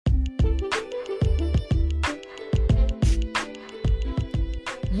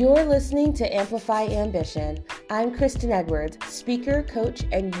You're listening to Amplify Ambition. I'm Kristen Edwards, speaker, coach,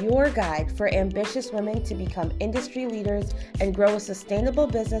 and your guide for ambitious women to become industry leaders and grow a sustainable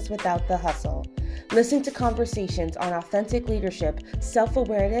business without the hustle. Listen to conversations on authentic leadership,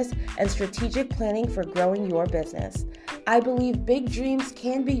 self-awareness, and strategic planning for growing your business. I believe big dreams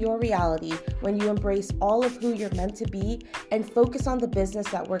can be your reality when you embrace all of who you're meant to be and focus on the business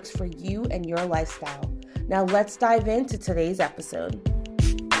that works for you and your lifestyle. Now let's dive into today's episode.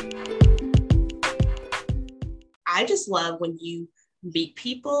 I just love when you meet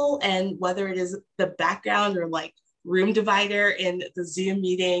people, and whether it is the background or like room divider in the Zoom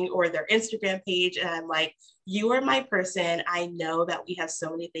meeting or their Instagram page, and I'm like, you are my person. I know that we have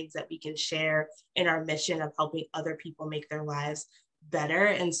so many things that we can share in our mission of helping other people make their lives better.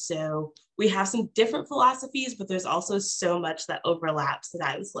 And so we have some different philosophies, but there's also so much that overlaps that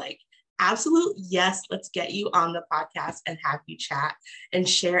I was like, absolute yes, let's get you on the podcast and have you chat and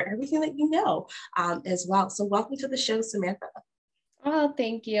share everything that you know as well. So welcome to the show, Samantha. Oh,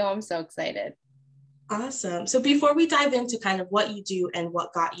 thank you. I'm so excited. Awesome. So before we dive into kind of what you do and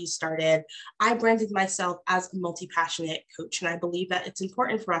what got you started, I branded myself as a multi-passionate coach, and I believe that it's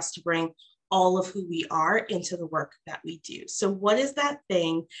important for us to bring all of who we are into the work that we do. So what is that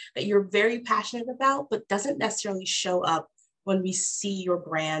thing that you're very passionate about, but doesn't necessarily show up when we see your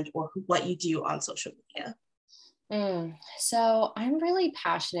brand or what you do on social media? So I'm really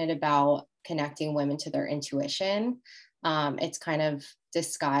passionate about connecting women to their intuition. It's kind of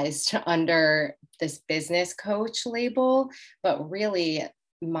disguised under this business coach label, but really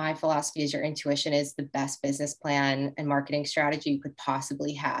my philosophy is your intuition is the best business plan and marketing strategy you could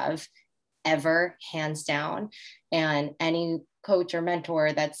possibly have ever, hands down. And any coach or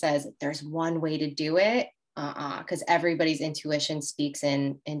mentor that says there's one way to do it, because everybody's intuition speaks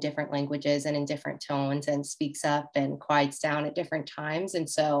in different languages and in different tones and speaks up and quiets down at different times. And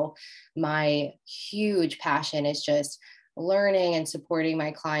so my huge passion is just learning and supporting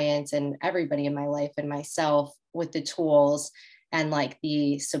my clients and everybody in my life and myself with the tools and like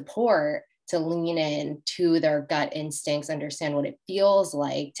the support to lean in to their gut instincts, understand what it feels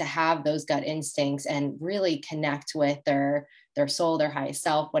like to have those gut instincts and really connect with their soul, their highest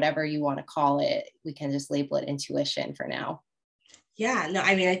self, whatever you want to call it. We can just label it intuition for now. Yeah, no,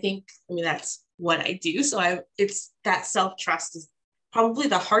 I think that's what I do. So it's that self-trust is probably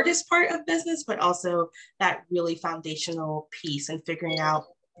the hardest part of business, but also that really foundational piece and figuring out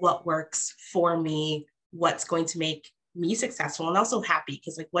what works for me, what's going to make me successful and also happy,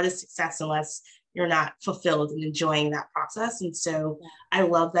 because like what is success unless you're not fulfilled and enjoying that process? And so I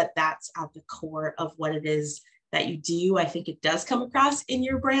love that that's at the core of what it is that you do. I think it does come across in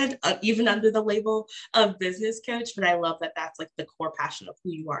your brand, even under the label of business coach, but I love that that's like the core passion of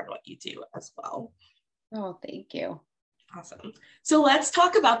who you are and what you do as well. Oh, thank you. Awesome. So let's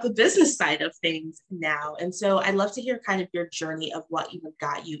talk about the business side of things now. And so I'd love to hear kind of your journey of what even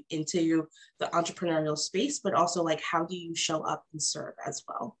got you into the entrepreneurial space, but also like, how do you show up and serve as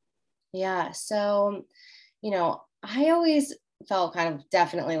well? Yeah. So, I always felt kind of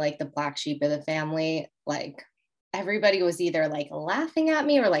definitely like the black sheep of the family. Like everybody was either like laughing at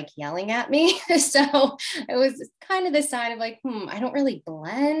me or like yelling at me. So it was kind of the sign of like, I don't really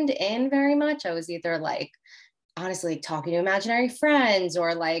blend in very much. I was either like, honestly, talking to imaginary friends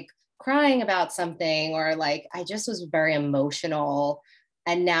or like crying about something, or like, I just was very emotional.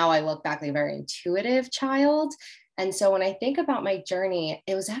 And now I look back like a very intuitive child. And so when I think about my journey,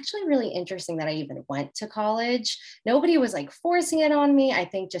 it was actually really interesting that I even went to college. Nobody was like forcing it on me. I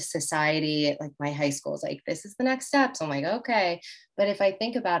think just society, like my high school is like, this is the next step. So I'm like, okay. But if I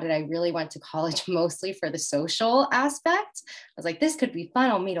think about it, I really went to college mostly for the social aspect. I was like, this could be fun.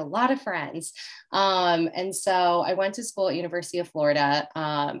 I'll meet a lot of friends. And so I went to school at University of Florida.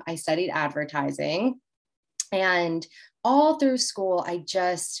 I studied advertising, and all through school,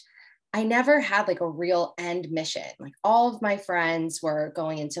 I never had like a real end mission. Like all of my friends were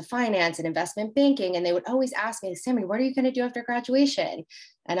going into finance and investment banking, and they would always ask me, Sammy, what are you going to do after graduation?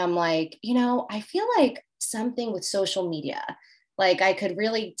 And I'm like, I feel like something with social media. Like I could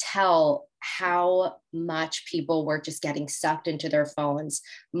really tell how much people were just getting sucked into their phones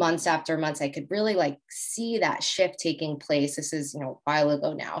months after months. I could really like see that shift taking place. This is, a while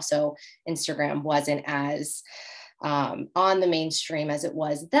ago now. So Instagram wasn't as on the mainstream as it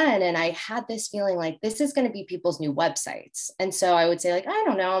was then. And I had this feeling like this is going to be people's new websites. And so I would say like, I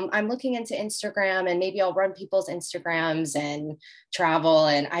don't know, I'm looking into Instagram and maybe I'll run people's Instagrams and travel.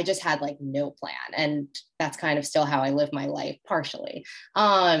 And I just had like no plan. And that's kind of still how I live my life partially.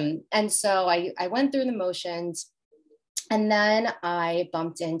 And so I went through the motions, and then I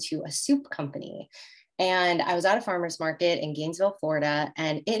bumped into a soup company. And I was at a farmer's market in Gainesville, Florida,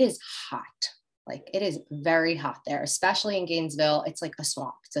 and it is hot. Like it is very hot there, especially in Gainesville. It's like a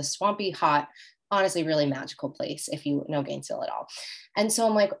swamp. It's a swampy, hot, honestly, really magical place if you know Gainesville at all. And so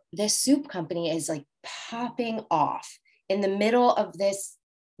I'm like, this soup company is like popping off in the middle of this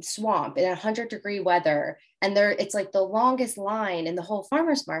swamp in 100-degree weather. And it's like the longest line in the whole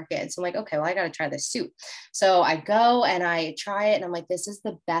farmer's market. So I'm like, okay, well, I got to try this soup. So I go and I try it and I'm like, this is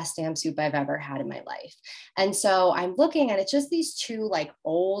the best damn soup I've ever had in my life. And so I'm looking and it's just these two like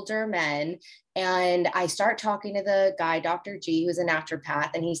older men. And I start talking to the guy, Dr. G, who's a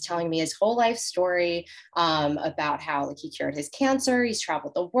naturopath, and he's telling me his whole life story about how like he cured his cancer, he's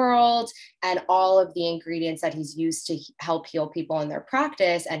traveled the world, and all of the ingredients that he's used to help heal people in their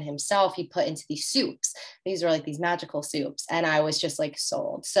practice and himself, he put into these soups. These were like these magical soups. And I was just like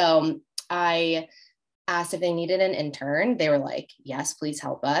sold. So I asked if they needed an intern. They were like, yes, please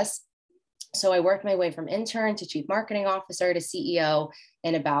help us. So I worked my way from intern to chief marketing officer to CEO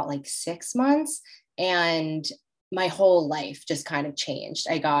in about like 6 months. And my whole life just kind of changed.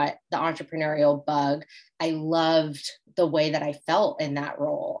 I got the entrepreneurial bug. I loved the way that I felt in that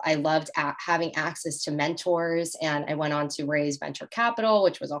role. I loved having access to mentors, and I went on to raise venture capital,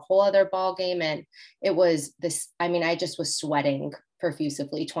 which was a whole other ball game. And it was this, I mean, I just was sweating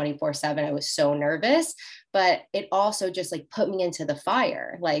profusively 24/7. I was so nervous, but it also just like put me into the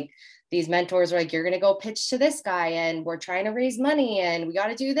fire. Like these mentors were like, you're going to go pitch to this guy and we're trying to raise money and we got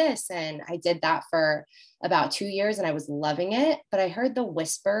to do this. And I did that for about 2 years and I was loving it. But I heard the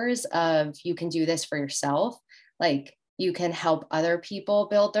whispers of you can do this for yourself. Like you can help other people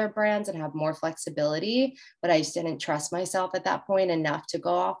build their brands and have more flexibility. But I just didn't trust myself at that point enough to go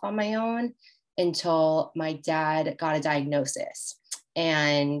off on my own until my dad got a diagnosis.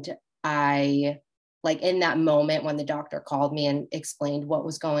 And I, like in that moment when the doctor called me and explained what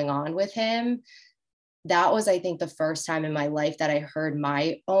was going on with him, that was, I think, the first time in my life that I heard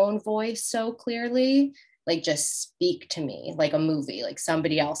my own voice so clearly, like just speak to me like a movie, like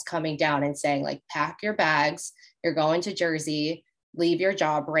somebody else coming down and saying like, pack your bags, you're going to Jersey, leave your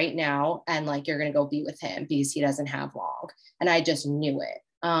job right now. And like, you're going to go be with him because he doesn't have long. And I just knew it.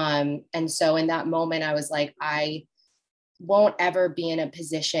 And so in that moment, I was like, I won't ever be in a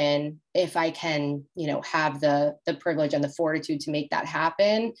position if I can, you know, have the privilege and the fortitude to make that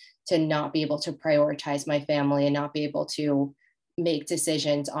happen, to not be able to prioritize my family and not be able to make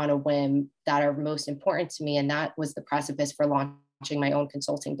decisions on a whim that are most important to me. And that was the precipice for launching my own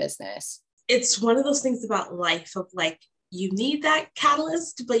consulting business. It's one of those things about life of like, you need that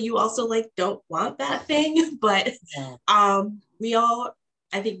catalyst, but you also like don't want that thing. But we all,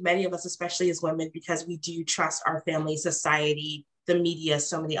 I think many of us, especially as women, because we do trust our family, society, the media,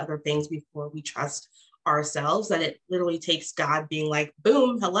 so many other things before we trust ourselves, that it literally takes God being like,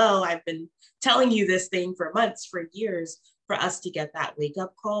 boom, hello, I've been telling you this thing for months, for years, for us to get that wake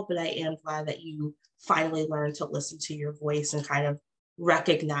up call. But I am glad that you finally learned to listen to your voice and kind of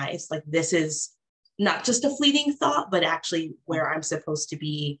recognize like, this is not just a fleeting thought, but actually where I'm supposed to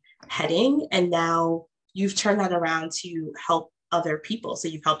be heading. And now you've turned that around to help other people. So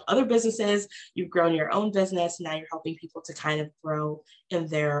you've helped other businesses, you've grown your own business, now you're helping people to kind of grow in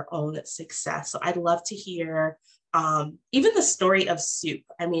their own success. So I'd love to hear even the story of soup.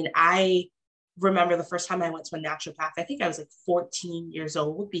 I mean, I remember the first time I went to a naturopath, I think I was like 14 years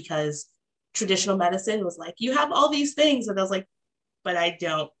old, because traditional medicine was like, you have all these things. And I was like, but I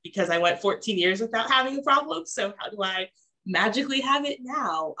don't, because I went 14 years without having a problem. So how do I magically have it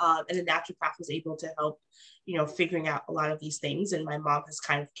now? And a naturopath was able to help, you know, figuring out a lot of these things. And my mom has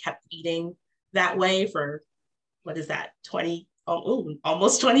kind of kept eating that way for, what is that, 20,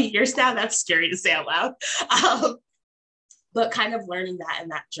 almost 20 years now. That's scary to say out loud. But kind of learning that in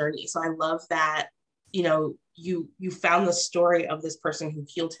that journey. So I love that, you know, you found the story of this person who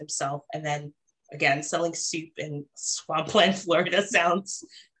healed himself, and then again, selling soup in swampland, Florida sounds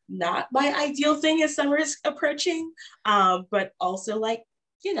not my ideal thing as summer is approaching, but also like,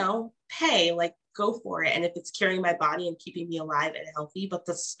 you know, hey, like go for it. And if it's curing my body and keeping me alive and healthy, but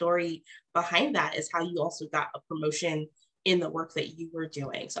the story behind that is how you also got a promotion in the work that you were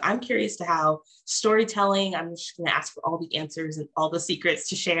doing. So I'm curious to how storytelling, I'm just going to ask for all the answers and all the secrets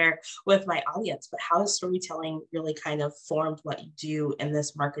to share with my audience, but how has storytelling really kind of formed what you do in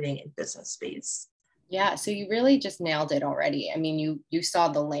this marketing and business space? Yeah, so you really just nailed it already. I mean, you saw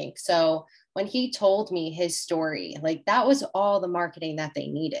the link. So when he told me his story, like that was all the marketing that they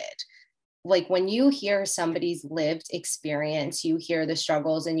needed. Like when you hear somebody's lived experience, you hear the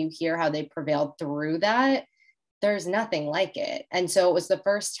struggles and you hear how they prevailed through that, there's nothing like it. And so it was the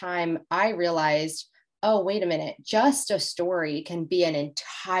first time I realized oh, wait a minute, just a story can be an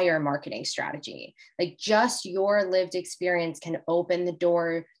entire marketing strategy. Like just your lived experience can open the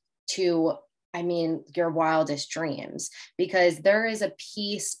door to, I mean, your wildest dreams, because there is a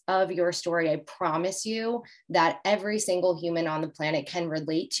piece of your story, I promise you, that every single human on the planet can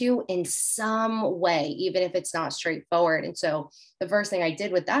relate to in some way, even if it's not straightforward. And so the first thing I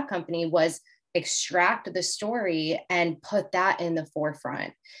did with that company was extract the story and put that in the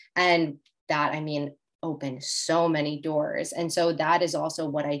forefront. And that, I mean, open so many doors. And so that is also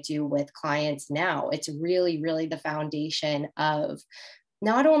what I do with clients now. It's really, really the foundation of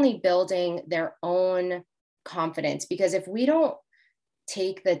not only building their own confidence, because if we don't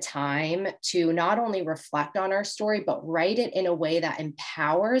take the time to not only reflect on our story, but write it in a way that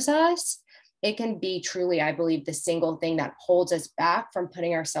empowers us, it can be truly, I believe, the single thing that holds us back from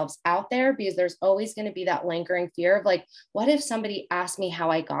putting ourselves out there, because there's always going to be that lingering fear of like, what if somebody asked me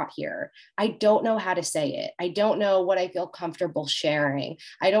how I got here? I don't know how to say it. I don't know what I feel comfortable sharing.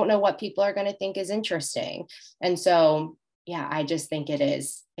 I don't know what people are going to think is interesting. And so, yeah, I just think it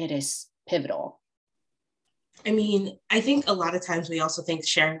is pivotal. I mean, I think a lot of times we also think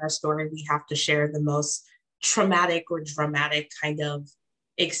sharing our story, we have to share the most traumatic or dramatic kind of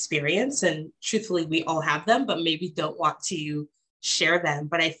experience. And truthfully, we all have them, but maybe don't want to share them.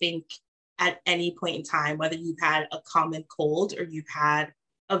 But I think at any point in time, whether you've had a common cold or you've had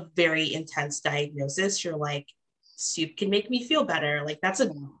a very intense diagnosis, you're like, soup can make me feel better. Like that's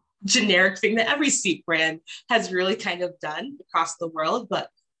a generic thing that every soup brand has really kind of done across the world, but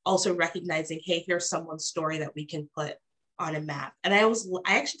also recognizing, hey, here's someone's story that we can put on a map. And I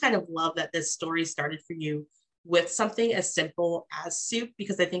actually kind of love that this story started for you with something as simple as soup,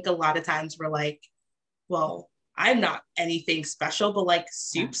 because I think a lot of times we're like, well, I'm not anything special, but like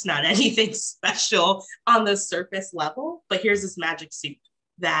soup's not anything special on the surface level, but here's this magic soup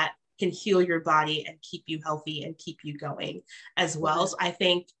that can heal your body and keep you healthy and keep you going as well. So I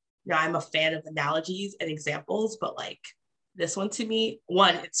think, you know, I'm a fan of analogies and examples, but like this one to me,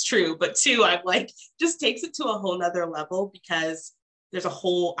 one, it's true, but two, I'm like, just takes it to a whole nother level, because there's a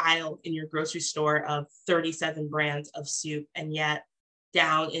whole aisle in your grocery store of 37 brands of soup. And yet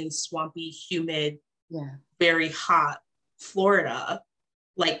down in swampy, humid, very hot Florida,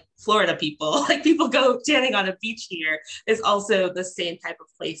 like Florida people, like people go tanning on a beach here, is also the same type of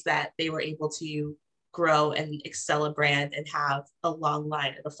place that they were able to grow and excel a brand and have a long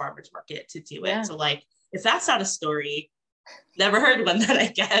line at a farmer's market to do it. Yeah. So like, if that's not a story, never heard one then, I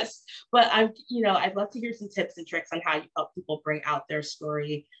guess. But I'd love to hear some tips and tricks on how you help people bring out their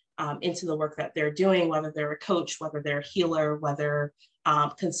story into the work that they're doing, whether they're a coach, whether they're a healer, whether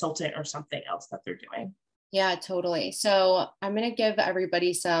consultant or something else that they're doing. Yeah, totally. So I'm going to give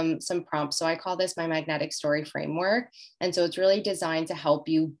everybody some prompts. So I call this my magnetic story framework. And so it's really designed to help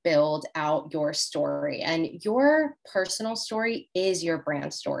you build out your story. And your personal story is your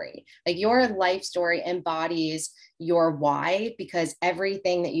brand story. Like your life story embodies your why, because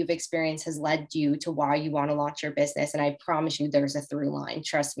everything that you've experienced has led you to why you want to launch your business. And I promise you there's a through line,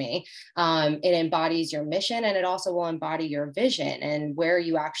 trust me. It embodies your mission, and it also will embody your vision and where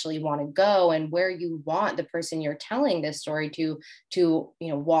you actually want to go and where you want the person you're telling this story to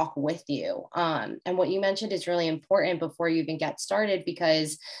walk with you. And what you mentioned is really important before you even get started,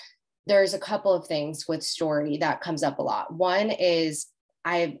 because there's a couple of things with story that comes up a lot. One is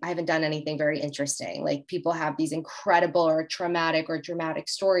I haven't done anything very interesting. Like people have these incredible or traumatic or dramatic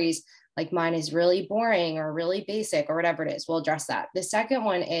stories. Like mine is really boring or really basic or whatever it is. We'll address that. The second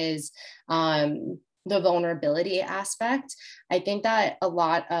one is the vulnerability aspect. I think that a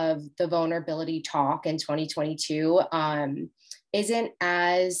lot of the vulnerability talk in 2022 isn't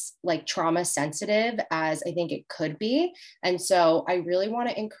as like trauma sensitive as I think it could be. And so I really want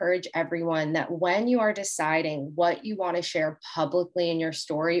to encourage everyone that when you are deciding what you want to share publicly in your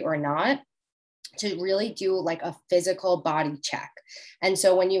story or not, to really do like a physical body check. And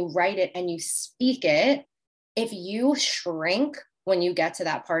so when you write it and you speak it, if you shrink when you get to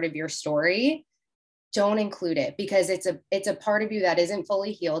that part of your story, don't include it, because it's a part of you that isn't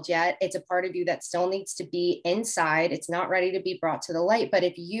fully healed yet. It's a part of you that still needs to be inside. It's not ready to be brought to the light. But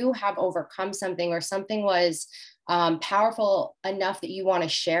if you have overcome something, or something was powerful enough that you want to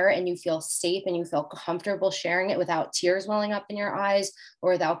share and you feel safe and you feel comfortable sharing it without tears welling up in your eyes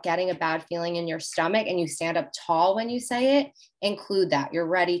or without getting a bad feeling in your stomach, and you stand up tall when you say it, include that. You're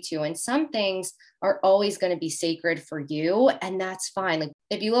ready to. And some things are always going to be sacred for you. And that's fine. Like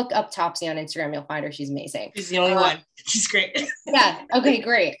if you look up Topsy on Instagram, you'll find her. She's amazing. She's the only one. She's great. Yeah. Okay,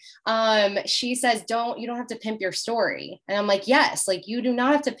 great. She says, you don't have to pimp your story. And I'm like, yes, like you do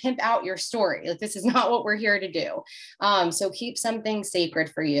not have to pimp out your story. Like this is not what we're here to do. So keep something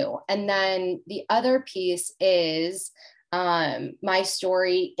sacred for you. And then the other piece is, my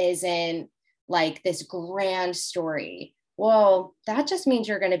story isn't like this grand story. Well, that just means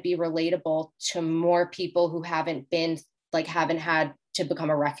you're going to be relatable to more people who haven't had to become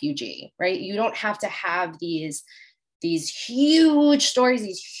a refugee, right? You don't have to have these huge stories,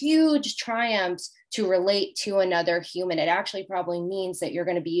 these huge triumphs to relate to another human. It actually probably means that you're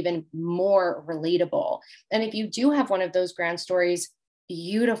going to be even more relatable. And if you do have one of those grand stories,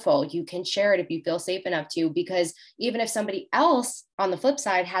 beautiful. You can share it if you feel safe enough to, because even if somebody else on the flip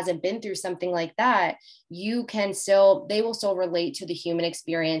side hasn't been through something like that, they will still relate to the human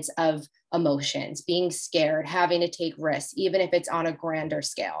experience of emotions, being scared, having to take risks, even if it's on a grander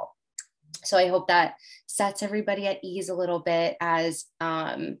scale. So I hope that sets everybody at ease a little bit as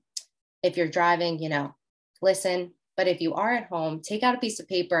if you're driving, listen. But if you are at home, take out a piece of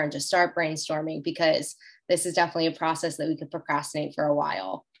paper and just start brainstorming, because this is definitely a process that we could procrastinate for a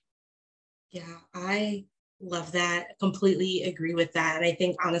while. Yeah, I love that. Completely agree with that. And I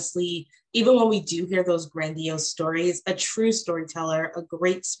think honestly, even when we do hear those grandiose stories, a true storyteller, a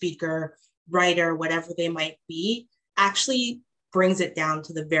great speaker, writer, whatever they might be, actually brings it down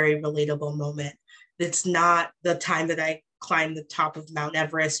to the very relatable moment. It's not the time that I climbed the top of Mount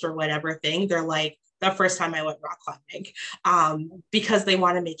Everest or whatever thing. They're like, the first time I went rock climbing, because they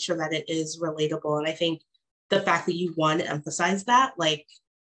want to make sure that it is relatable. And I think the fact that you want to emphasize that, like,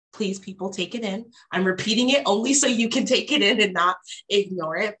 please, people, take it in. I'm repeating it only so you can take it in and not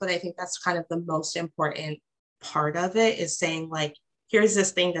ignore it. But I think that's kind of the most important part of it, is saying like, here's this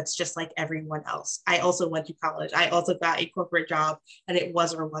thing that's just like everyone else. I also went to college. I also got a corporate job, and it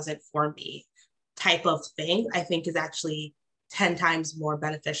was or wasn't for me type of thing, I think is actually 10 times more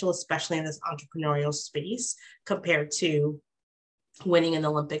beneficial, especially in this entrepreneurial space, compared to winning an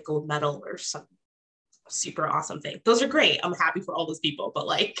Olympic gold medal or some super awesome thing. Those are great. I'm happy for all those people, but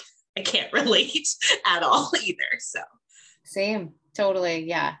like, I can't relate at all either. So same, totally.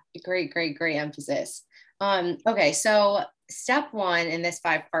 Yeah. Great emphasis. Okay. So step one in this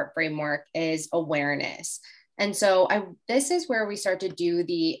 5-part framework is awareness. And so this is where we start to do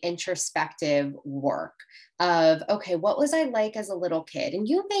the introspective work of, okay, what was I like as a little kid? And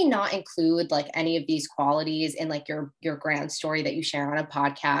you may not include like any of these qualities in like your grand story that you share on a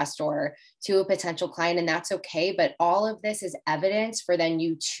podcast or to a potential client, and that's okay. But all of this is evidence for then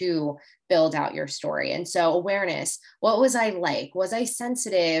you to build out your story. And so awareness, what was I like? Was I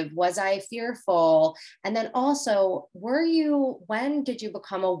sensitive? Was I fearful? And then also, when did you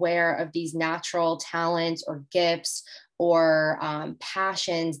become aware of these natural talents or gifts or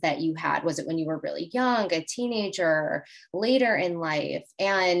passions that you had? Was it when you were really young, a teenager, later in life?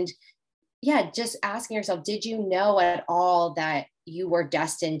 And yeah, just asking yourself, did you know at all that you were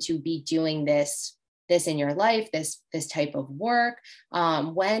destined to be doing this in your life, this type of work?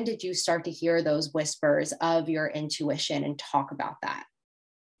 When did you start to hear those whispers of your intuition and talk about that?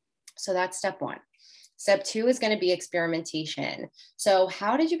 So that's step one. Step two is going to be experimentation. So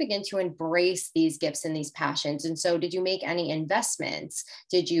how did you begin to embrace these gifts and these passions? And so did you make any investments?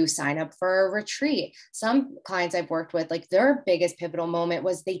 Did you sign up for a retreat? Some clients I've worked with, like their biggest pivotal moment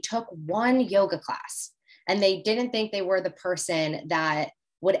was they took one yoga class and they didn't think they were the person that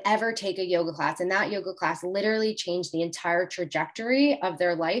would ever take a yoga class. And that yoga class literally changed the entire trajectory of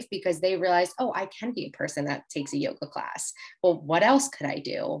their life, because they realized, oh, I can be a person that takes a yoga class. Well, what else could I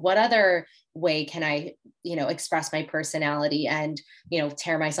do? What other way can I, express my personality and,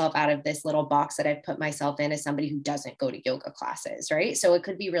 tear myself out of this little box that I've put myself in as somebody who doesn't go to yoga classes, right? So it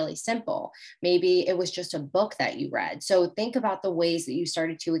could be really simple. Maybe it was just a book that you read. So think about the ways that you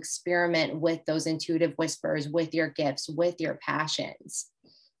started to experiment with those intuitive whispers, with your gifts, with your passions.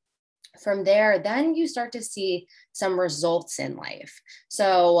 From there, then you start to see some results in life.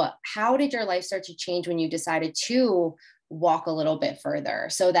 So how did your life start to change when you decided to walk a little bit further?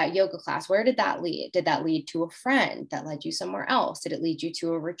 So that yoga class, where did that lead? Did that lead to a friend that led you somewhere else? Did it lead you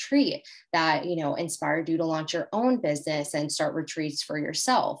to a retreat that, inspired you to launch your own business and start retreats for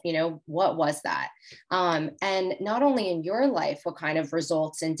yourself? What was that? And not only in your life, what kind of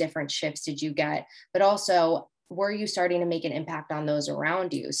results and different shifts did you get, but also, were you starting to make an impact on those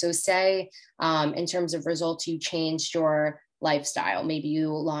around you? So say, in terms of results, you changed your lifestyle. Maybe you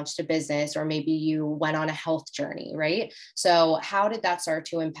launched a business, or maybe you went on a health journey, right? So how did that start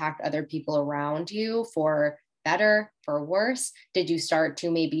to impact other people around you for better, for worse? Did you start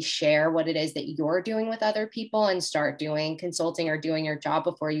to maybe share what it is that you're doing with other people and start doing consulting or doing your job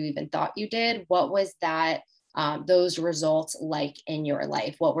before you even thought you did? What was that, those results like in your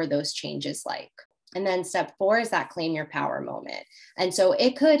life? What were those changes like? And then step 4 is that claim your power moment. And so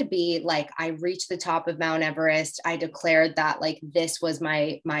it could be like, I reached the top of Mount Everest. I declared that like, this was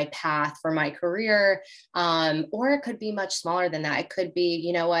my path for my career. Or it could be much smaller than that. It could be,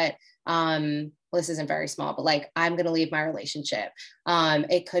 you know what, well, this isn't very small, but like, I'm going to leave my relationship.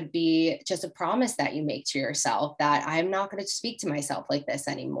 It could be just a promise that you make to yourself that I'm not going to speak to myself like this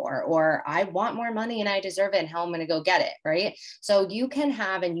anymore, or I want more money and I deserve it and how I'm going to go get it. Right. So you can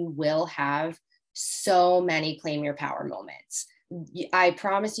have, and you will have, so many claim your power moments. I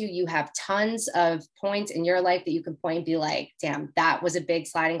promise you, you have tons of points in your life that you can point and be like, damn, that was a big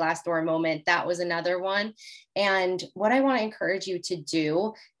sliding glass door moment. That was another one. And what I want to encourage you to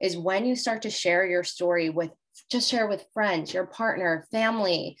do is when you start to share your story share with friends, your partner,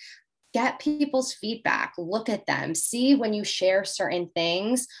 family, get people's feedback, look at them, see when you share certain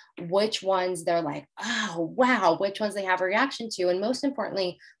things, which ones they're like, oh, wow, which ones they have a reaction to. And most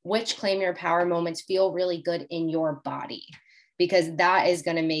importantly, which claim your power moments feel really good in your body, because that is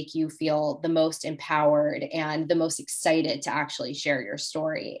going to make you feel the most empowered and the most excited to actually share your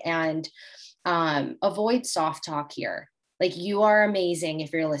story. And avoid soft talk here. Like, you are amazing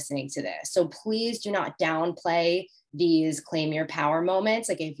if you're listening to this. So please do not downplay these claim your power moments.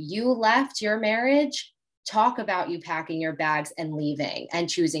 Like, if you left your marriage, talk about you packing your bags and leaving and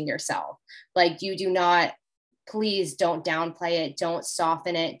choosing yourself. Like, you do not, please don't downplay it. Don't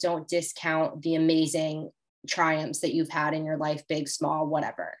soften it. Don't discount the amazing triumphs that you've had in your life, big, small,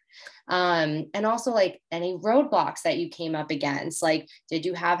 whatever. And also, like, any roadblocks that you came up against, like, did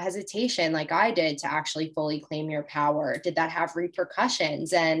you have hesitation like I did to actually fully claim your power? Did that have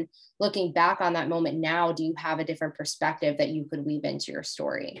repercussions? And looking back on that moment now, do you have a different perspective that you could weave into your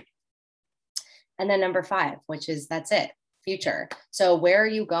story? And then number 5, which is, that's it, future. So where are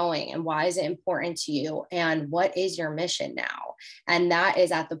you going and why is it important to you? And what is your mission now? And that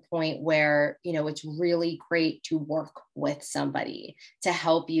is at the point where, you know, it's really great to work with somebody to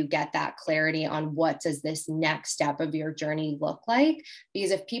help you get that clarity on what does this next step of your journey look like? Because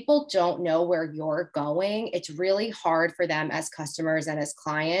if people don't know where you're going, it's really hard for them as customers and as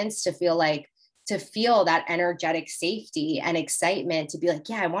clients to feel that energetic safety and excitement to be like,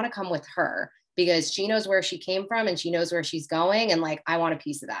 yeah, I want to come with her, because she knows where she came from and she knows where she's going. And like, I want a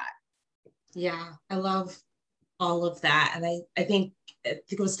piece of that. Yeah, I love all of that. And I think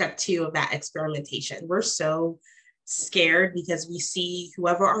it was step 2 of that experimentation. We're so scared because we see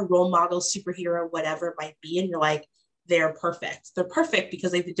whoever our role model, superhero, whatever it might be, and you're like, they're perfect. They're perfect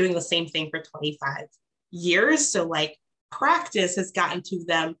because they've been doing the same thing for 25 years. So like, practice has gotten to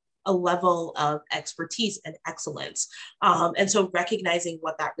them a level of expertise and excellence. And so recognizing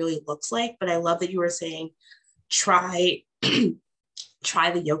what that really looks like. But I love that you were saying, try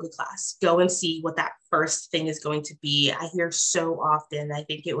the yoga class, go and see what that first thing is going to be. I hear so often, I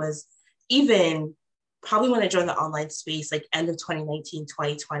think it was even probably when I joined the online space, like end of 2019,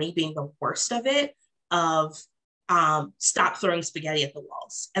 2020 being the worst of it, of stop throwing spaghetti at the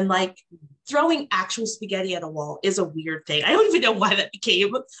walls. And like, throwing actual spaghetti at a wall is a weird thing. I don't even know why that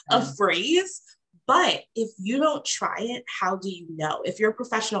became a phrase, but if you don't try it, how do you know? If you're a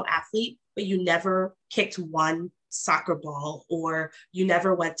professional athlete, but you never kicked one soccer ball or you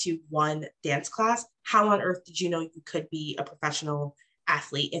never went to one dance class, how on earth did you know you could be a professional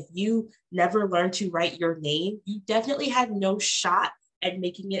athlete? If you never learned to write your name, you definitely had no shot at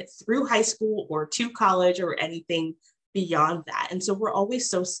making it through high school or to college or anything beyond that. And so we're always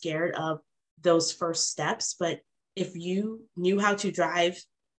so scared of those first steps. But if you knew how to drive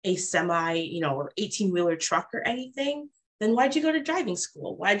a semi, or 18-wheeler truck or anything, then why'd you go to driving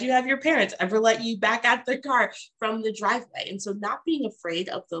school? Why'd you have your parents ever let you back out the car from the driveway? And so not being afraid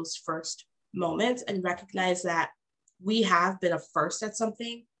of those first moments, and recognize that we have been a first at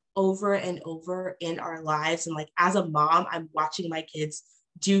something over and over in our lives. And like, as a mom, I'm watching my kids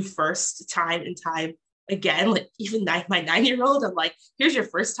do first time and time again. Like, even my 9-year-old, I'm like, here's your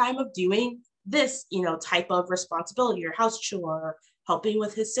first time of doing this, type of responsibility or house chore, or helping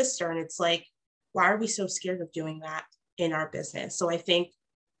with his sister. And it's like, why are we so scared of doing that in our business? So I think,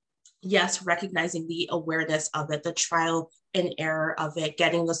 yes, recognizing the awareness of it, the trial and error of it,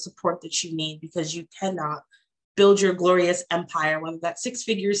 getting the support that you need, because you cannot build your glorious empire, whether that's 6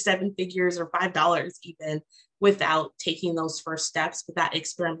 figures, 7 figures, or $5 even, without taking those first steps. But that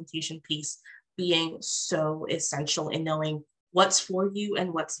experimentation piece being so essential in knowing what's for you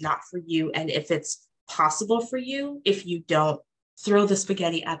and what's not for you. And if it's possible for you, if you don't throw the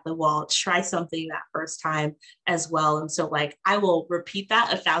spaghetti at the wall, try something that first time as well. And so like, I will repeat that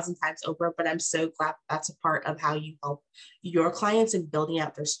 1,000 times over, but I'm so glad that's a part of how you help your clients in building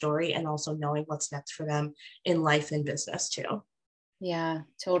out their story and also knowing what's next for them in life and business too. Yeah,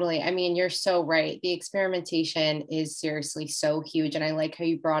 totally. I mean, you're so right. The experimentation is seriously so huge. And I like how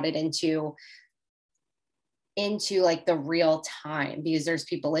you brought it into like the real time, because there's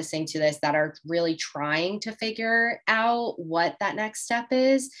people listening to this that are really trying to figure out what that next step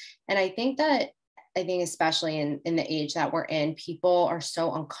is. And I think especially in the age that we're in, people are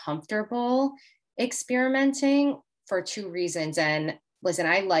so uncomfortable experimenting for two reasons. And listen,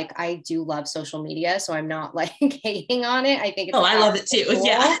 I do love social media, so I'm not like hating on it. I think it's I love it too. Tool.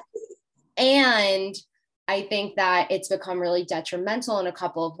 Yeah. And I think that it's become really detrimental in a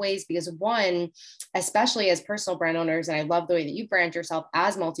couple of ways, because one, especially as personal brand owners, and I love the way that you brand yourself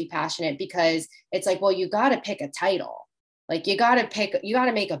as multi-passionate, because it's like, well, you got to pick a title. Like you got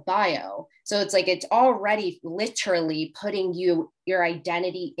to make a bio. So it's like, it's already literally putting your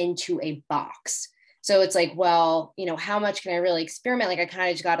identity into a box. So it's like, well, how much can I really experiment? Like I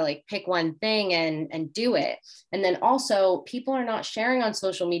kind of just got to like pick one thing and do it. And then also people are not sharing on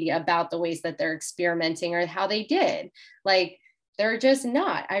social media about the ways that they're experimenting or how they did. Like they're just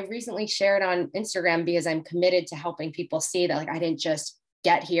not. I recently shared on Instagram, because I'm committed to helping people see that like I didn't just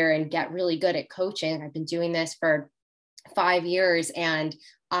get here and get really good at coaching. I've been doing this for 5 years, and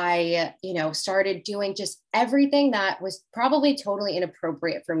I, started doing just everything that was probably totally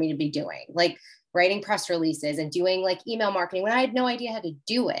inappropriate for me to be doing, like writing press releases and doing like email marketing when I had no idea how to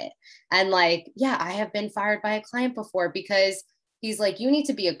do it. And like, yeah, I have been fired by a client before because he's like, you need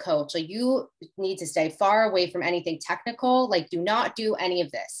to be a coach. Like you need to stay far away from anything technical. Like do not do any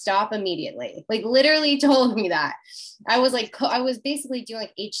of this. Stop immediately. Like literally told me that. I was like, I was basically doing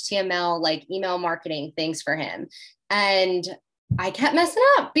like HTML, like email marketing things for him. And I kept messing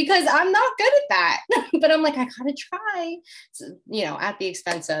up because I'm not good at that, but I'm like, I gotta try, so, at the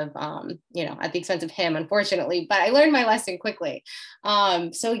expense of, him, unfortunately, but I learned my lesson quickly.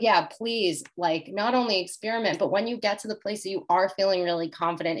 So yeah, please, like not only experiment, but when you get to the place that you are feeling really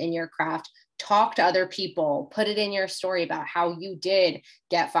confident in your craft, talk to other people, put it in your story about how you did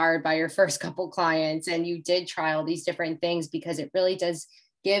get fired by your first couple clients and you did try all these different things, because it really does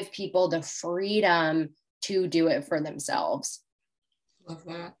give people the freedom to do it for themselves. Love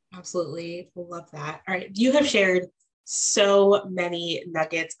that. Absolutely. Love that. All right. You have shared so many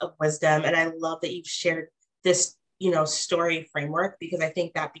nuggets of wisdom, and I love that you've shared this, story framework, because I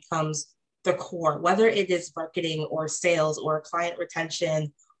think that becomes the core, whether it is marketing or sales or client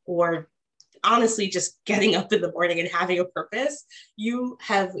retention, or honestly, just getting up in the morning and having a purpose. You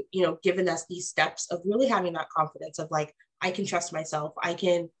have, given us these steps of really having that confidence of like, I can trust myself. I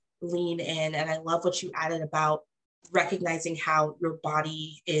can lean in. And I love what you added about recognizing how your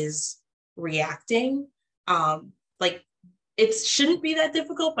body is reacting. Like it shouldn't be that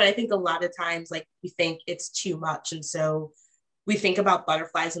difficult, but I think a lot of times like we think it's too much. And so we think about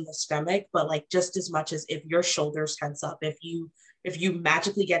butterflies in the stomach, but like just as much as if your shoulders tense up, if you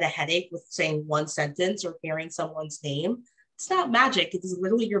magically get a headache with saying one sentence or hearing someone's name, it's not magic. It's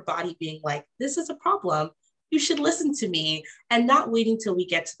literally your body being like, this is a problem. You should listen to me, and not waiting till we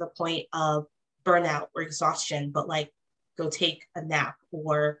get to the point of burnout or exhaustion, but like go take a nap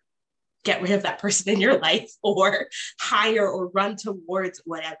or get rid of that person in your life or hire or run towards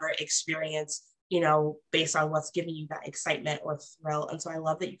whatever experience, based on what's giving you that excitement or thrill. And so I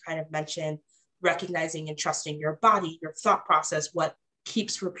love that you kind of mentioned recognizing and trusting your body, your thought process, what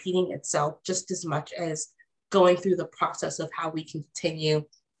keeps repeating itself, just as much as going through the process of how we continue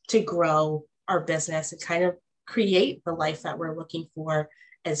to grow our business and kind of create the life that we're looking for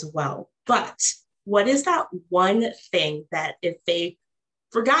as well. But what is that one thing that if they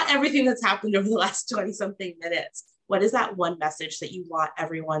forgot everything that's happened over the last 20 something minutes, what is that one message that you want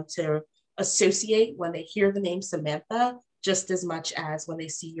everyone to associate when they hear the name Samantha, just as much as when they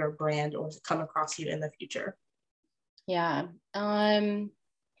see your brand or come across you in the future? Yeah. Well,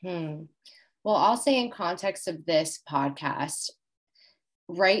 I'll say in context of this podcast,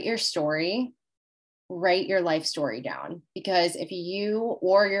 write your story, write your life story down, because if you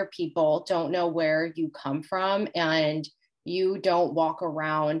or your people don't know where you come from and you don't walk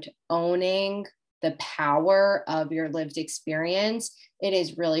around owning the power of your lived experience, it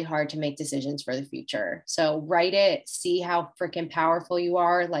is really hard to make decisions for the future. So write it, see how freaking powerful you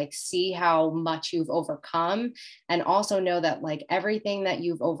are, like see how much you've overcome. And also know that like everything that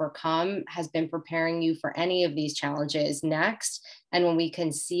you've overcome has been preparing you for any of these challenges next. And when we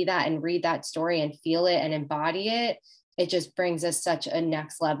can see that and read that story and feel it and embody it, it just brings us such a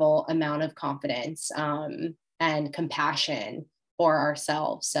next level amount of confidence and compassion for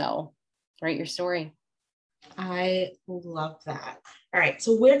ourselves. So write your story. I love that. All right.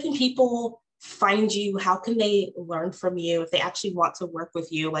 So where can people find you? How can they learn from you if they actually want to work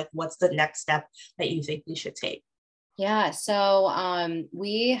with you? Like, what's the next step that you think we should take? Yeah, so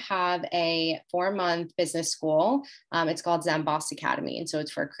we have a 4-month business school. It's called Zen Boss Academy. And so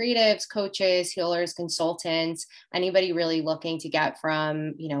it's for creatives, coaches, healers, consultants, anybody really looking to get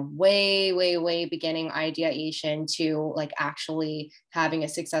from, way beginning ideation to like actually having a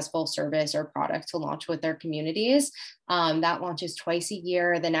successful service or product to launch with their communities. That launches twice a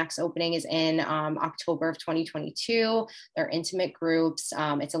year. The next opening is in October of 2022. They're intimate groups.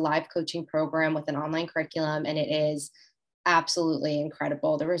 It's a live coaching program with an online curriculum, and it is absolutely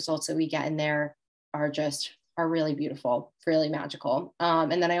incredible. The results that we get in there are really beautiful, really magical.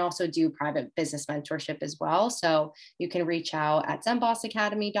 And then I also do private business mentorship as well. So you can reach out at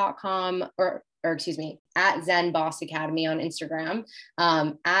zenbossacademy.com or excuse me, at Zen Boss Academy on Instagram,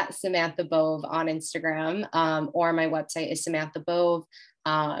 at Samantha Bove on Instagram, or my website is Samantha Bove.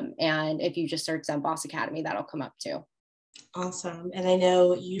 And if you just search Zen Boss Academy, that'll come up too. Awesome. And I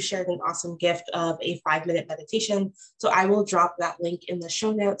know you shared an awesome gift of a 5-minute meditation. So I will drop that link in the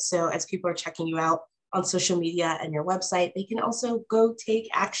show notes. So as people are checking you out on social media and your website, they can also go take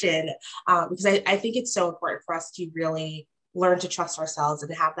action, because I think it's so important for us to really learn to trust ourselves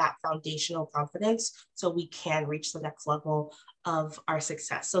and have that foundational confidence so we can reach the next level of our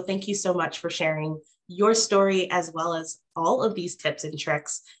success. So thank you so much for sharing your story as well as all of these tips and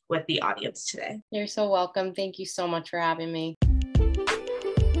tricks with the audience today. You're so welcome. Thank you so much for having me.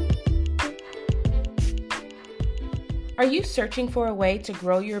 Are you searching for a way to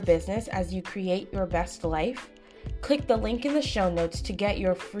grow your business as you create your best life? Click the link in the show notes to get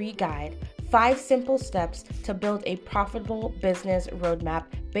your free guide, 5 simple steps to build a profitable business roadmap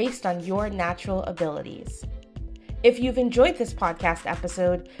based on your natural abilities. If you've enjoyed this podcast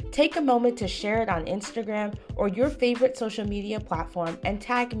episode, take a moment to share it on Instagram or your favorite social media platform and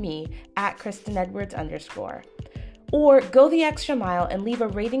tag me at KristenEdwards_. Or go the extra mile and leave a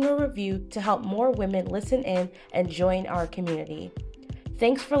rating or review to help more women listen in and join our community.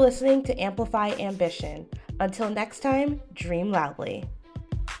 Thanks for listening to Amplify Ambition. Until next time, dream loudly.